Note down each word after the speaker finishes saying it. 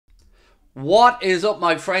What is up,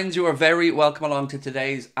 my friends? You are very welcome along to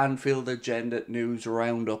today's Anfield Agenda News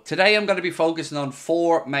Roundup. Today I'm going to be focusing on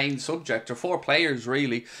four main subjects, or four players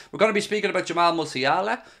really. We're going to be speaking about Jamal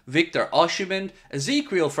Musiala, Victor Osimhen,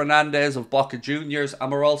 EZEQUIEL Fernández of Boca Juniors,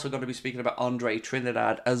 and we're also going to be speaking about Andre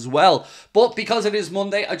Trinidad as well. But because it is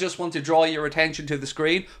Monday, I just want to draw your attention to the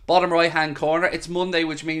screen, bottom right hand corner. It's Monday,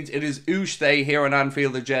 which means it is Oosh Day here on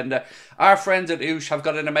Anfield Agenda. Our friends at Oosh have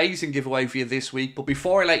got an amazing giveaway for you this week, but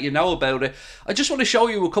before I let you know about it, I just want to show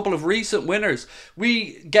you a couple of recent winners.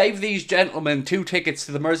 We gave these gentlemen 2 tickets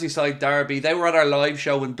to the Merseyside Derby. They were at our live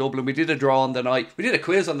show in Dublin. We did a draw on the night. We did a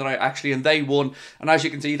quiz on the night actually, and they won. And as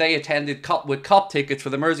you can see, they attended with Cop tickets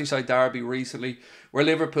for the Merseyside Derby recently, where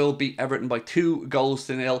Liverpool beat Everton by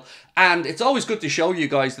 2-0. And it's always good to show you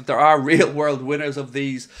guys that there are real world winners of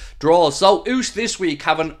these draws. So Oosh this week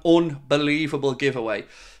have an unbelievable giveaway.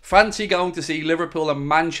 Fancy going to see Liverpool and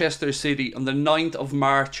Manchester City on the 9th of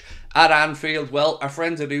March at Anfield? Well, our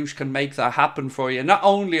friends at Oosh can make that happen for you. Not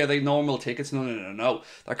only are they normal tickets, no.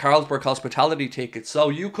 They're Carlsberg hospitality tickets. So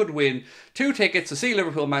you could win 2 tickets to see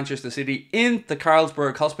Liverpool Manchester City in the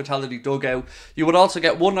Carlsberg hospitality dugout. You would also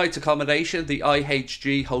get 1 night's accommodation, the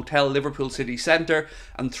IHG Hotel Liverpool City Centre,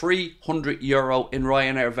 and €300 in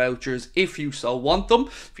Ryanair vouchers if you so want them.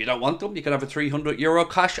 If you don't want them, you can have a €300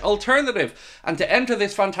 cash alternative. And to enter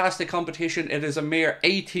this fantastic competition, it is a mere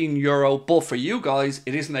 €18, but for you guys,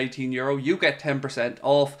 it isn't €18. You get 10%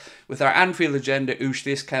 off with our Anfield Agenda Oosh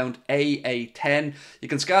discount AA10. You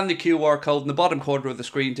can scan the QR code in the bottom corner of the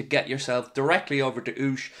screen to get yourself directly over to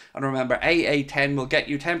Oosh. And remember, AA10 will get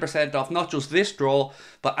you 10% off not just this draw,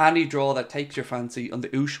 but any draw that takes your fancy on the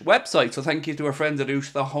Oosh website. So thank you to our friends at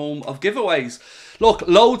Oosh, the home of giveaways. Look,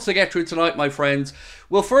 loads to get through tonight, my friends.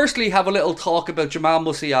 We'll firstly have a little talk about Jamal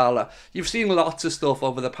Musiala. You've seen lots of stuff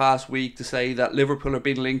over the past week to say that Liverpool are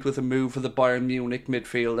being linked with a move for the Bayern Munich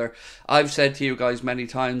midfielder. I've said to you guys many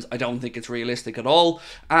times, I don't think it's realistic at all.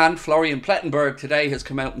 And Florian Plettenberg today has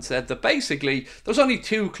come out and said that basically there's only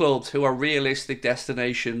 2 clubs who are realistic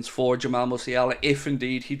destinations for Jamal Musiala if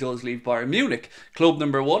indeed he does leave Bayern Munich. Club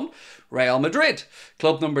number 1, Real Madrid.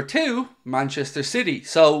 Club number 2, Manchester City.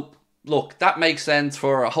 So look, that makes sense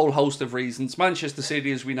for a whole host of reasons. Manchester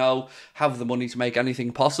City, as we know, have the money to make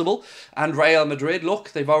anything possible. And Real Madrid, look,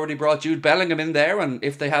 they've already brought Jude Bellingham in there. And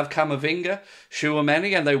if they have Camavinga,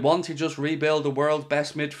 Tchouaméni, and they want to just rebuild the world's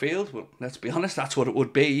best midfield, well, let's be honest, that's what it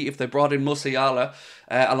would be. If they brought in Musiala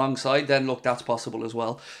alongside, then look, that's possible as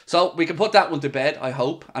well. So we can put that one to bed, I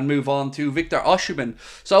hope, and move on to Victor Osimhen.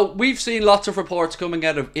 So we've seen lots of reports coming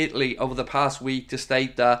out of Italy over the past week to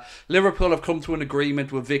state that Liverpool have come to an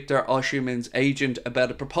agreement with Victor Osimhen's agent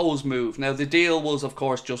about a proposed move. Now, the deal was, of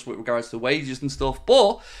course, just with regards to wages and stuff,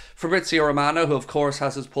 but Fabrizio Romano, who of course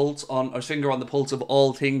has his finger on the pulse of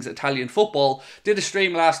all things Italian football, did a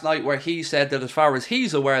stream last night where he said that as far as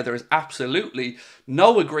he's aware, there is absolutely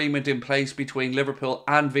no agreement in place between Liverpool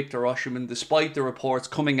and Victor Osimhen, despite the reports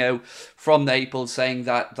coming out from Naples saying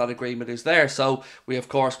that that agreement is there. So we, of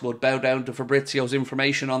course, would bow down to Fabrizio's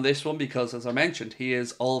information on this one because, as I mentioned, he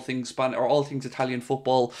is all things Italian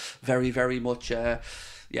football, very, very much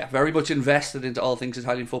very much invested into all things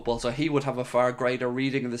Italian football, so he would have a far greater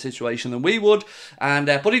reading of the situation than we would. And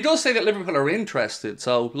but he does say that Liverpool are interested.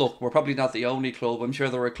 So look, we're probably not the only club. I'm sure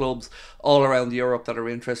there are clubs all around Europe that are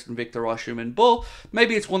interested in Victor Osimhen, but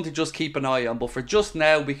maybe it's one to just keep an eye on. But for just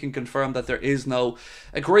now, we can confirm that there is no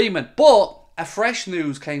agreement. But a fresh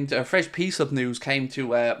piece of news came to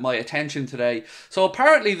my attention today. So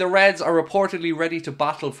apparently the Reds are reportedly ready to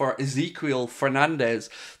battle for EZEQUIEL Fernández.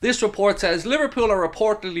 This report says Liverpool are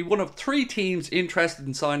reportedly one of 3 teams interested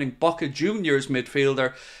in signing Boca Juniors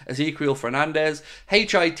midfielder EZEQUIEL Fernández.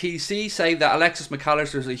 HITC say that Alexis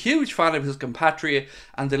McAllister is a huge fan of his compatriot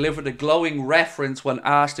and delivered a glowing reference when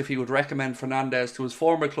asked if he would recommend Fernández to his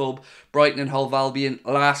former club, Brighton and Hove Albion,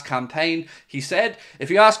 last campaign. He said,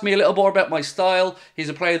 "If you ask me a little more about my style, he's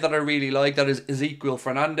a player that I really like. That is EZEQUIEL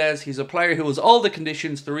Fernández. He's a player who has all the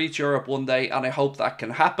conditions to reach Europe one day, and I hope that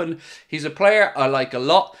can happen. He's a player I like a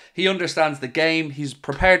lot. He understands the game. He's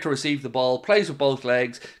prepared to receive the ball, plays with both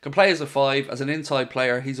legs, can play as a 5, as an inside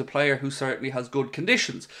player. He's a player who certainly has good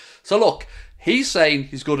conditions." So look, he's saying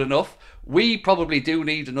he's good enough. We probably do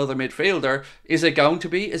need another midfielder. Is it going to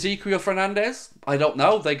be EZEQUIEL Fernández? I don't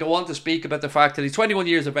know. They go on to speak about the fact that he's 21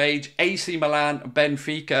 years of age. AC Milan and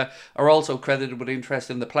Benfica are also credited with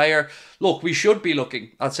interest in the player. Look, we should be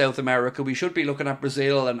looking at South America. We should be looking at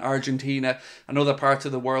Brazil and Argentina and other parts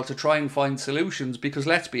of the world to try and find solutions, because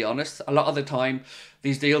let's be honest, a lot of the time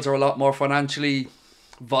these deals are a lot more financially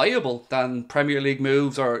viable than Premier League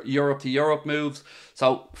moves or Europe to Europe moves.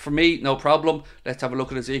 So for me, no problem. Let's have a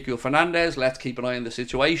look at EZEQUIEL Fernández. Let's keep an eye on the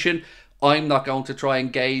situation. I'm not going to try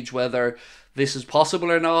and gauge whether this is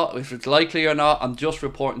possible or not, if it's likely or not. I'm just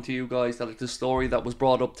reporting to you guys that it's a story that was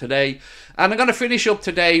brought up today. And I'm going to finish up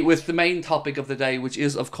today with the main topic of the day, which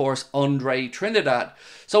is, of course, Andre Trinidad.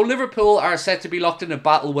 So Liverpool are set to be locked in a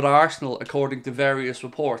battle with Arsenal, according to various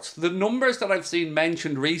reports. The numbers that I've seen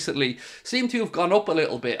mentioned recently seem to have gone up a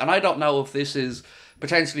little bit, and I don't know if this is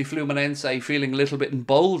potentially Fluminense feeling a little bit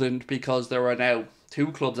emboldened because there are now two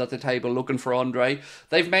clubs at the table looking for Andre.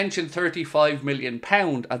 They've mentioned £35 million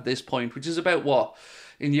at this point, which is about what?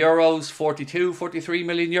 In euros, 42, 43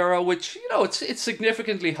 million euro, which, you know, it's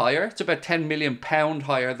significantly higher. It's about £10 million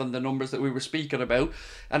higher than the numbers that we were speaking about.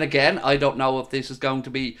 And again, I don't know if this is going to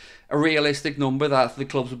be a realistic number that the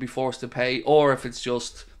clubs will be forced to pay, or if it's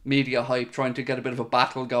just media hype trying to get a bit of a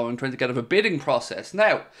battle going, trying to get a bidding process.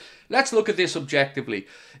 Now, let's look at this objectively.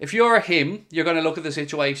 If you're him, you're going to look at the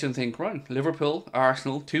situation and think, right, Liverpool,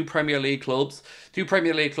 Arsenal, two Premier League clubs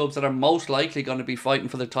that are most likely going to be fighting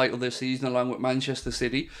for the title this season along with Manchester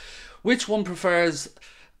City. Which one would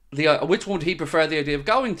he prefer the idea of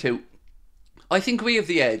going to? I think we have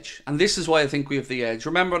the edge, and this is why I think we have the edge.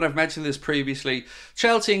 Remember, and I've mentioned this previously,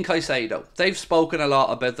 Chelsea and Caicedo, they've spoken a lot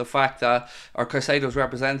about the fact that, or Caicedo's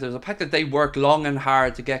representatives, the fact that they worked long and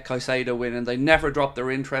hard to get Caicedo in, and they never dropped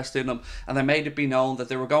their interest in him, and they made it be known that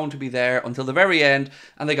they were going to be there until the very end,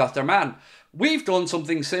 and they got their man. We've done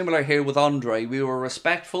something similar here with Andre. We were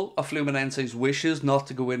respectful of Fluminense's wishes not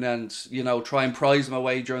to go in and, you know, try and prize him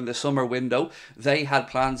away during the summer window. They had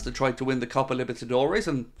plans to try to win the Copa Libertadores,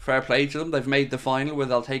 and fair play to them. They've made the final where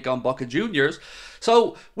they'll take on Boca Juniors.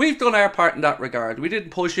 So we've done our part in that regard. We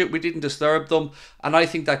didn't push it, we didn't disturb them, and I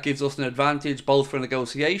think that gives us an advantage both for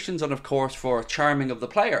negotiations and, of course, for charming of the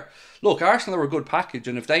player. Look, Arsenal are a good package,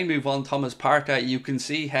 and if they move on Thomas Partey, you can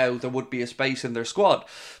see how there would be a space in their squad.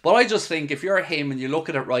 But I just think if you're him and you look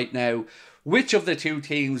at it right now, which of the two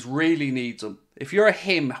teams really needs him? If you're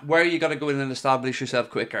him, where are you going to go in and establish yourself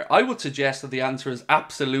quicker? I would suggest that the answer is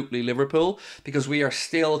absolutely Liverpool, because we are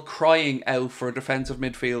still crying out for a defensive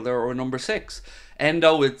midfielder or a number 6.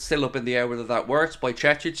 Endo is still up in the air whether that works.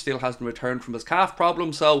 Bajcetic still hasn't returned from his calf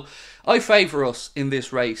problem. So I favour us in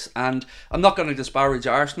this race. And I'm not going to disparage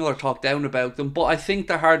Arsenal or talk down about them, but I think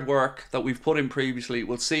the hard work that we've put in previously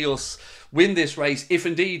will see us win this race, if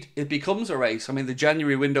indeed it becomes a race. I mean, the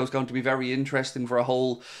January window is going to be very interesting for a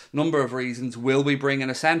whole number of reasons. Will we bring in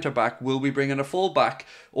a centre-back? Will we bring in a full-back?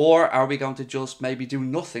 Or are we going to just maybe do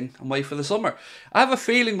nothing and wait for the summer? I have a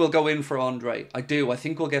feeling we'll go in for Andre. I do. I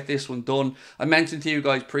think we'll get this one done. I mentioned to you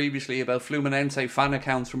guys previously about Fluminense fan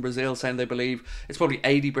accounts from Brazil saying they believe it's probably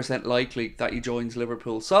 80% likely that he joins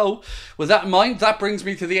Liverpool. So, with that in mind, that brings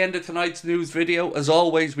me to the end of tonight's news video. As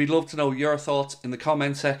always, we'd love to know your thoughts in the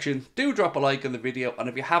comment section. Do drop a like on the video, and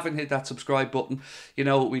if you haven't hit that subscribe button, you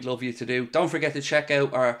know what we'd love you to do. Don't forget to check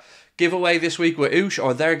out our giveaway this week with Oosh,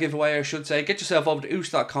 or their giveaway I should say. Get yourself over to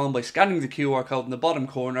oosh.com by scanning the QR code in the bottom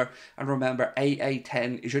corner, and remember,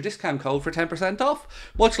 AA10 is your discount code for 10%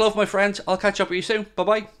 off. Much love, my friends. I'll catch up with you soon. Bye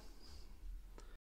bye.